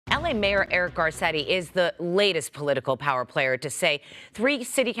LA Mayor Eric Garcetti is the latest political power player to say 3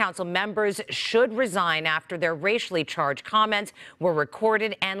 city council members should resign after their racially charged comments were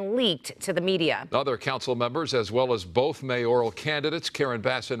recorded and leaked to the media. Other council members, as well as both mayoral candidates, Karen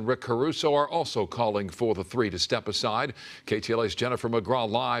Bass and Rick Caruso, are also calling for the 3 to step aside. KTLA's Jennifer McGraw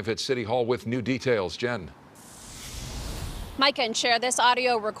live at City Hall with new details. Jen. Micah and Cher, this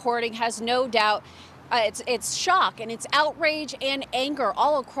audio recording has no doubt it's shock and it's outrage and anger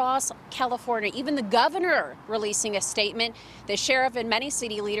all across California. Even the governor releasing a statement, the sheriff and many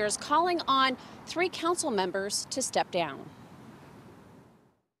city leaders calling on 3 council members to step down.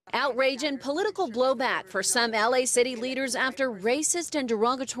 Outrage and political blowback for some LA city leaders after racist and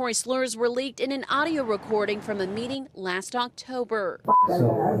derogatory slurs were leaked in an audio recording from a meeting last October.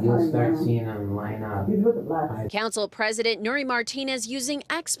 So you'll start seeing them line up. Council President Nury Martinez using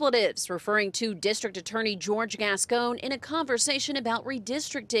expletives, referring to District Attorney George Gascon in a conversation about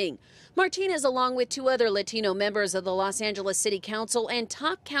redistricting. Martinez, along with 2 other Latino members of the Los Angeles City Council and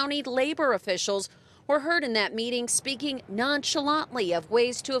top county labor officials, were heard in that meeting speaking nonchalantly of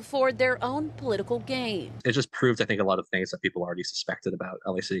ways to afford their own political gain. It just proved, I think, a lot of things that people already suspected about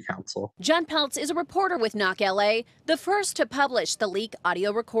LA City Council. John Peltz is a reporter with Knock LA, the first to publish the leak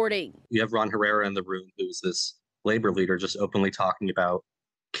audio recording. You have Ron Herrera in the room, who's this labor leader, just openly talking about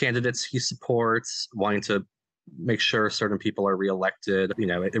candidates he supports, wanting to make sure certain people are reelected. You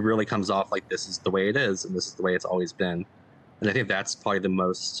know, it really comes off like this is the way it is, and this is the way it's always been. And I think that's probably the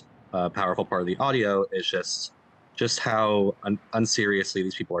most powerful part of the audio, is just how unseriously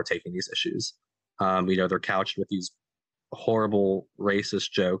these people are taking these issues. You know, they're couched with these horrible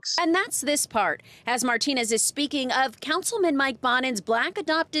racist jokes. And that's this part, as Martinez is speaking of Councilman Mike Bonin's black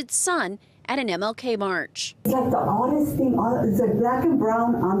adopted son at an MLK march. It's like the oddest thing, it's like black and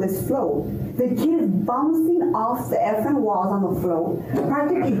brown on this float. The kid is bouncing off the effing walls on the float,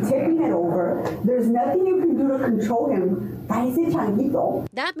 practically tipping it over. There's nothing you can do to control him.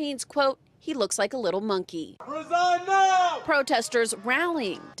 That means, quote, he looks like a little monkey. Resign now! Protesters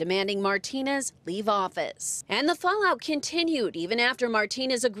rallying, demanding Martinez leave office. And the fallout continued even after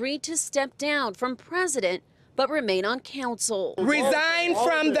Martinez agreed to step down from president but remain on council. Resign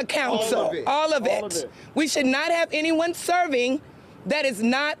from the council, all of it. We should not have anyone serving that is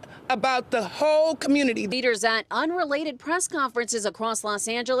not about the whole community. Leaders at unrelated press conferences across Los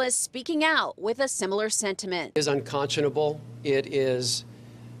Angeles speaking out with a similar sentiment. It is unconscionable. It is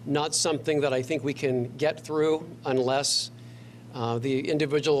not something that I think we can get through unless the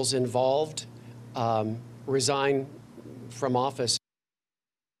individuals involved resign from office.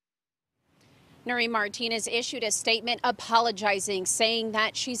 Nury Martinez issued a statement apologizing, saying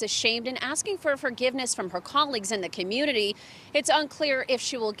that she's ashamed and asking for forgiveness from her colleagues in the community. It's unclear if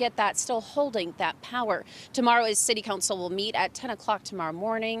she will get that, still holding that power. Tomorrow, is City Council will meet at 10 o'clock tomorrow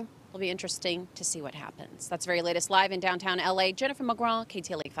morning. It'll be interesting to see what happens. That's the very latest live in downtown LA. Jennifer McGraw,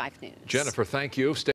 KTLA 5 News. Jennifer, thank you.